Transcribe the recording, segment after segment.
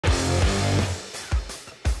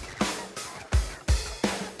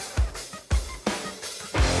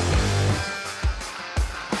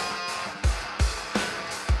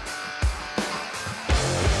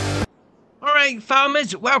Morning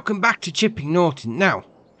farmers, welcome back to Chipping Norton. Now,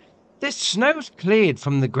 the snow's cleared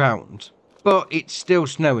from the ground, but it's still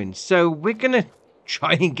snowing, so we're gonna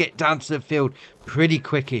try and get down to the field pretty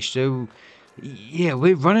quickish. So yeah,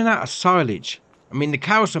 we're running out of silage. I mean, the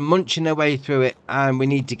cows are munching their way through it and we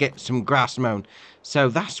need to get some grass mown. So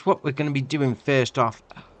that's what we're going to be doing first off.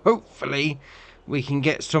 Hopefully we can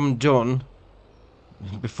get some done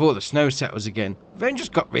before the snow settles again. We've only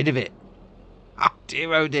just got rid of it.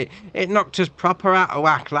 Oh dear, it knocked us proper out of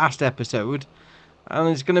whack last episode, and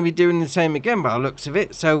it's going to be doing the same again by the looks of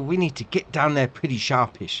it. So we need to get down there pretty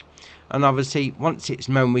sharpish, and obviously once it's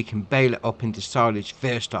mown we can bale it up into silage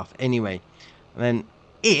first off anyway. And then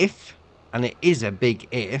if, and it is a big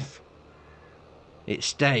if, it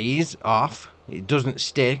stays off, it doesn't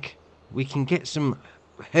stick, we can get some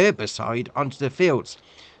herbicide onto the fields.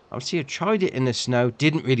 Obviously I tried it in the snow,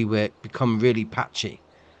 didn't really work, become really patchy.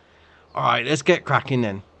 Alright, let's get cracking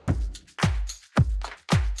then.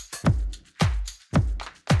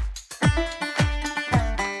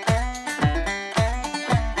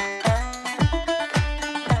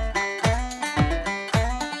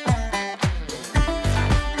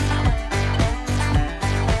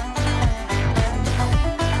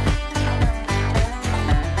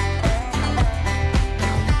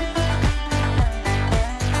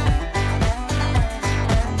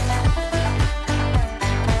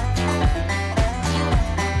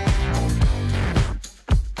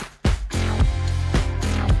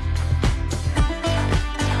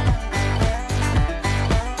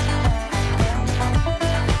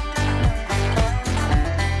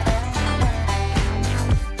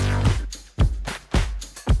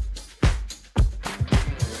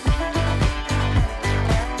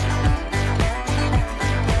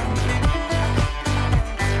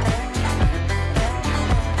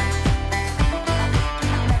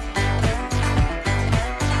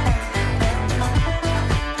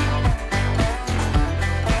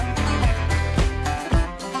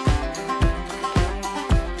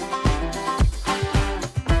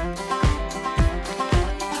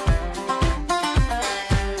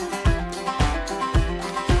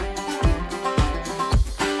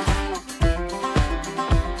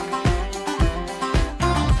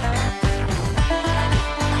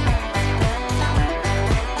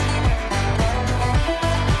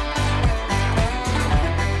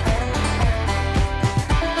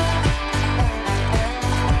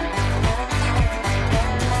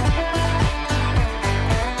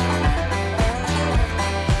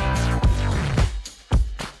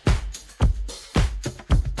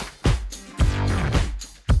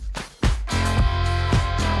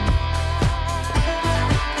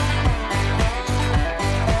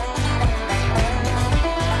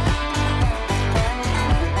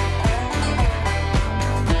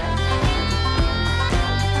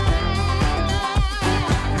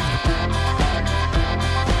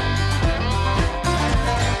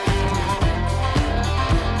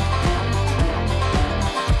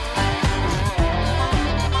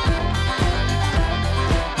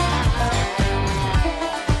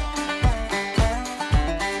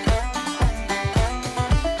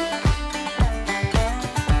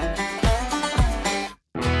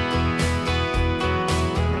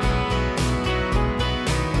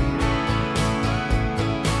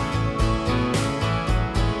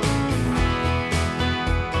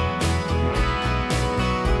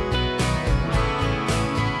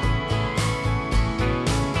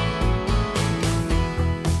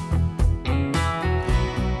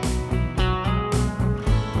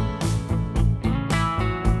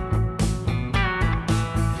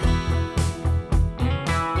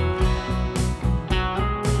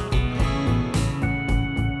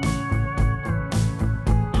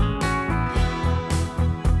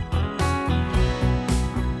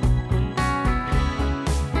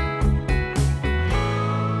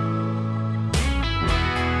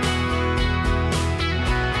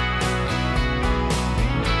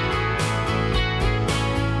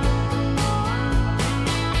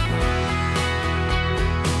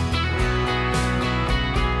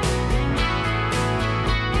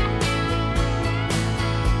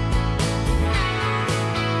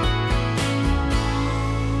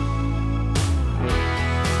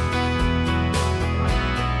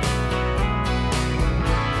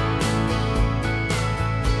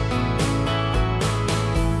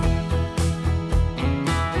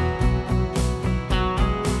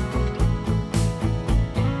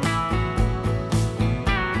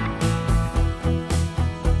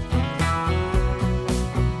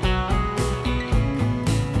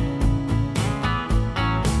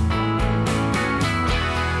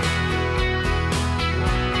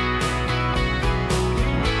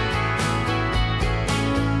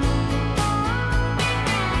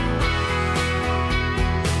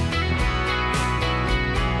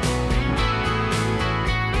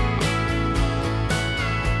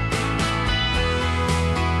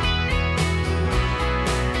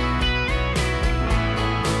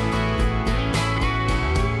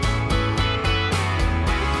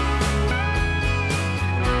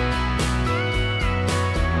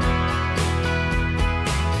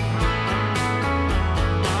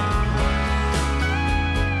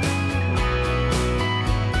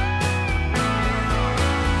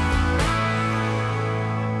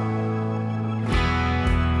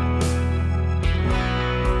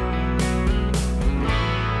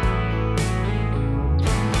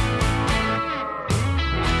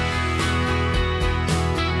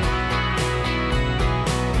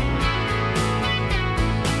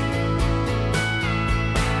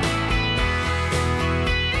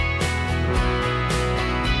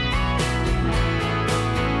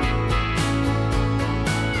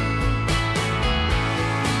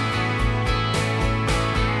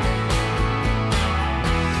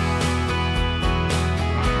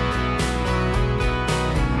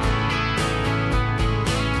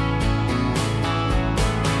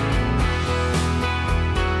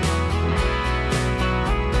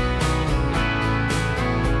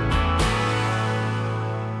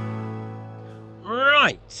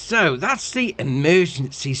 So that's the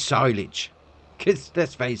emergency silage. Because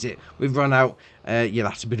let's face it, we've run out. Yeah,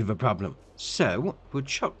 that's a bit of a problem. So we'll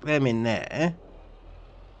chuck them in there.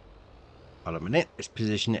 Hold on a minute. Let's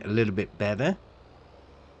position it a little bit better.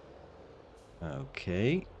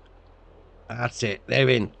 Okay. That's it. They're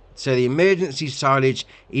in. So the emergency silage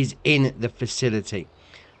is in the facility.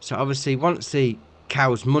 So obviously once the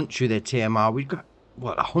cows munch through their TMR, we've got,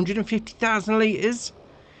 what, 150,000 litres?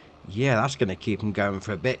 Yeah, that's going to keep them going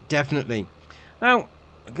for a bit, definitely. Now,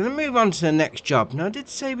 I'm going to move on to the next job. Now, I did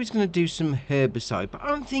say we was going to do some herbicide, but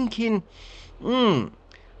I'm thinking, I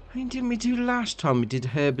mean, didn't we do last time we did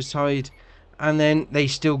herbicide and then they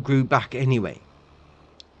still grew back anyway?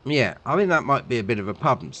 Yeah, I think that might be a bit of a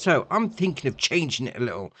problem. So I'm thinking of changing it a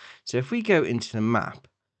little. So if we go into the map,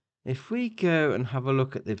 if we go and have a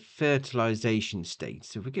look at the fertilization state,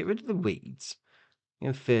 so if we get rid of the weeds,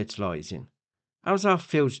 fertilizing. How's our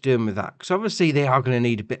fields doing with that? Because obviously they are going to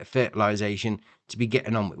need a bit of fertilization to be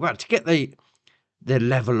getting on with. Well, to get the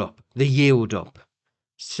level up, the yield up.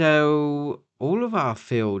 So all of our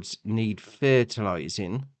fields need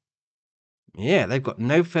fertilizing. Yeah, they've got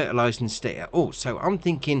no fertilizing state at all. So I'm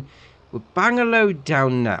thinking we'll bang a load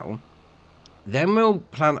down now. Then we'll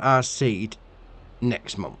plant our seed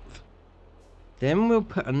next month. Then we'll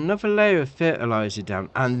put another layer of fertilizer down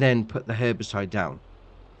and then put the herbicide down.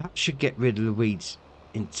 That should get rid of the weeds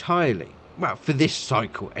entirely. Well, for this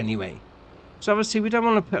cycle anyway. So obviously we don't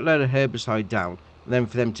want to put a load of herbicide down and then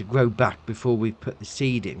for them to grow back before we put the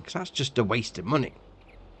seed in, because that's just a waste of money.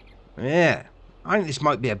 Yeah, I think this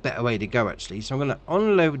might be a better way to go actually. So I'm going to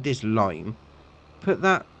unload this lime, put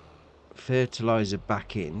that fertilizer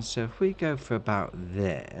back in. So if we go for about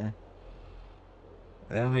there,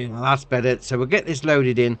 that's better. So we'll get this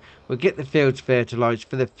loaded in, we'll get the fields fertilized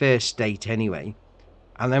for the first state anyway.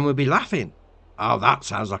 And then we'll be laughing. Oh, that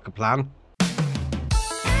sounds like a plan.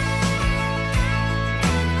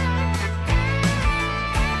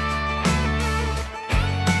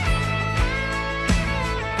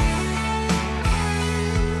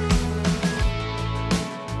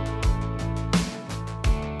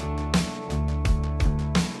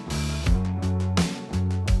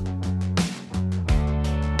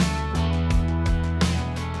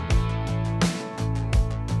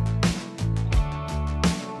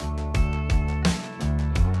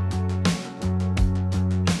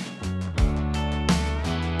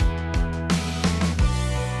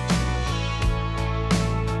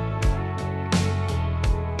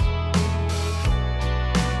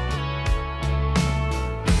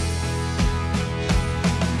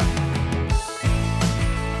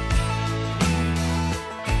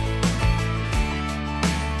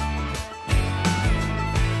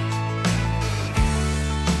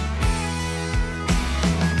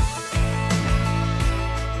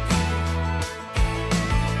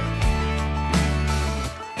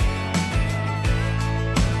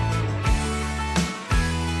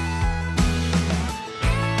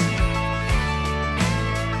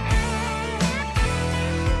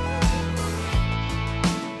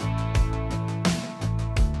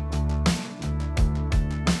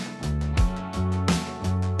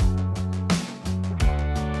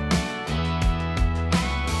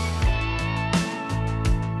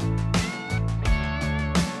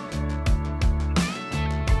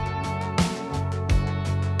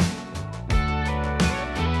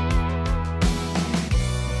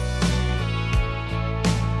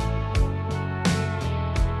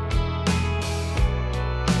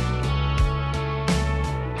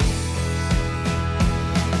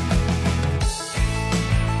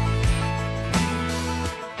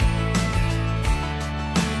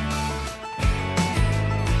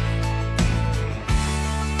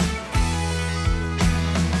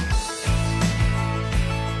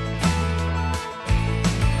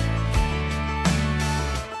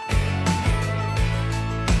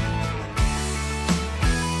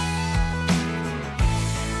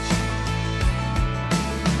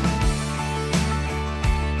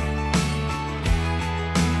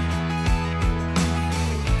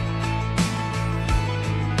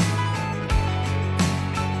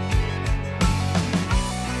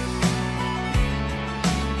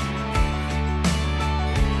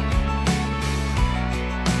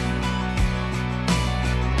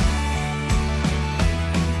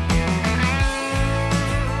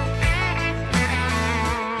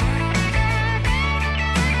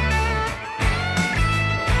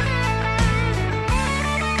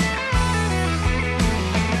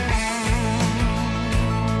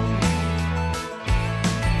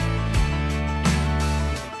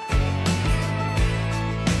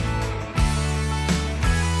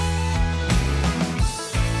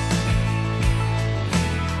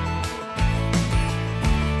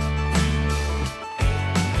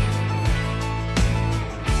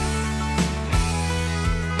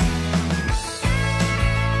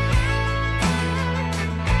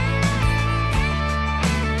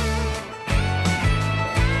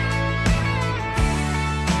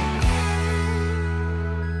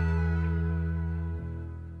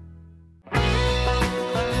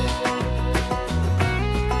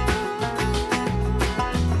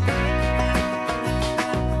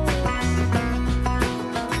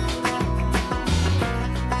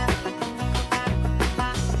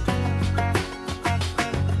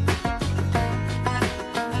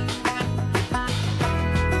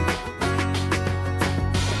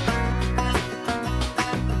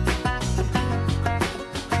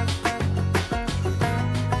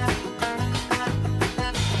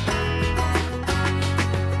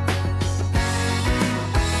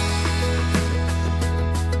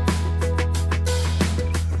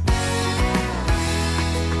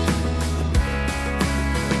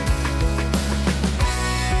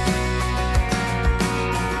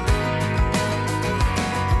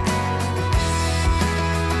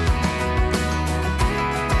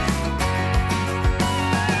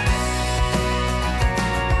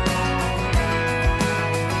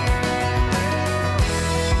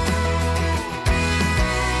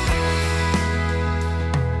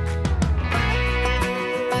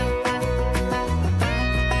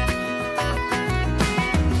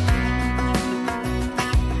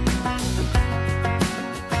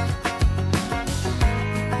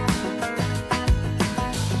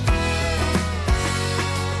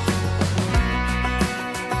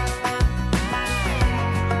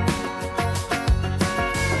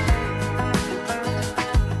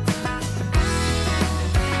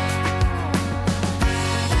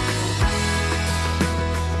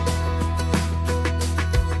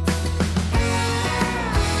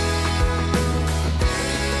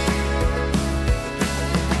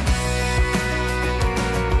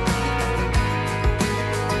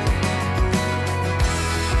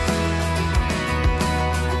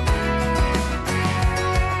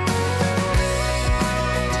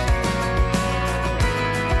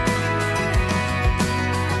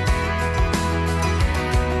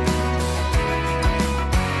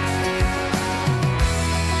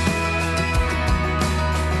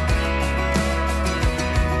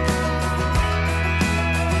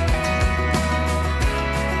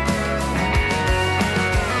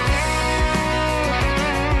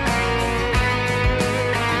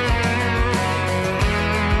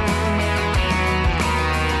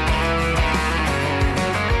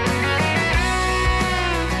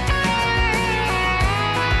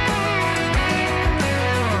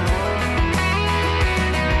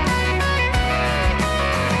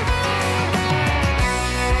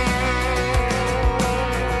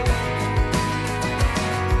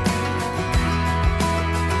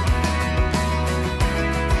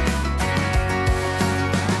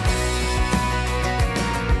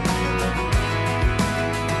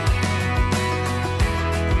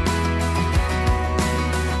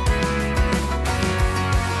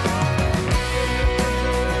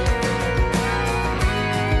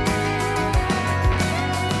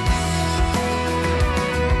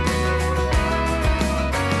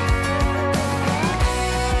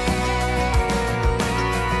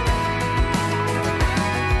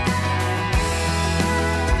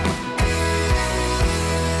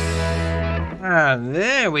 And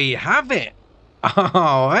there we have it.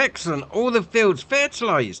 Oh, excellent. All the fields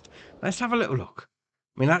fertilised. Let's have a little look.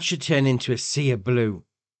 I mean, that should turn into a sea of blue.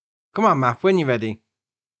 Come on, map, when you're ready.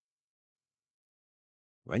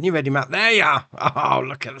 When you're ready, Matt. There you are. Oh,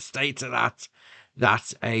 look at the state of that.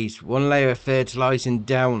 That's ace. One layer of fertilising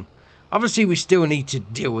down. Obviously, we still need to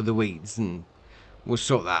deal with the weeds, and we'll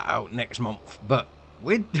sort that out next month. But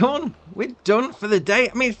we're done. We're done for the day.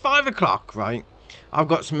 I mean, it's 5 o'clock, right? I've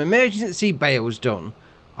got some emergency bales done.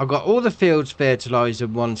 I've got all the fields fertilised at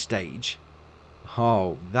one stage.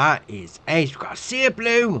 Oh, that is ace. We've got a sea of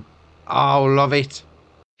blue. Oh, love it.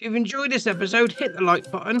 If you've enjoyed this episode, hit the like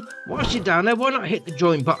button. Whilst you're down there, why not hit the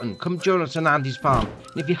join button? Come join us on Andy's farm.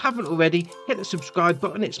 And if you haven't already, hit the subscribe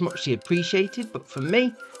button. It's muchly appreciated. But for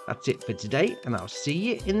me, that's it for today, and I'll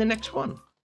see you in the next one.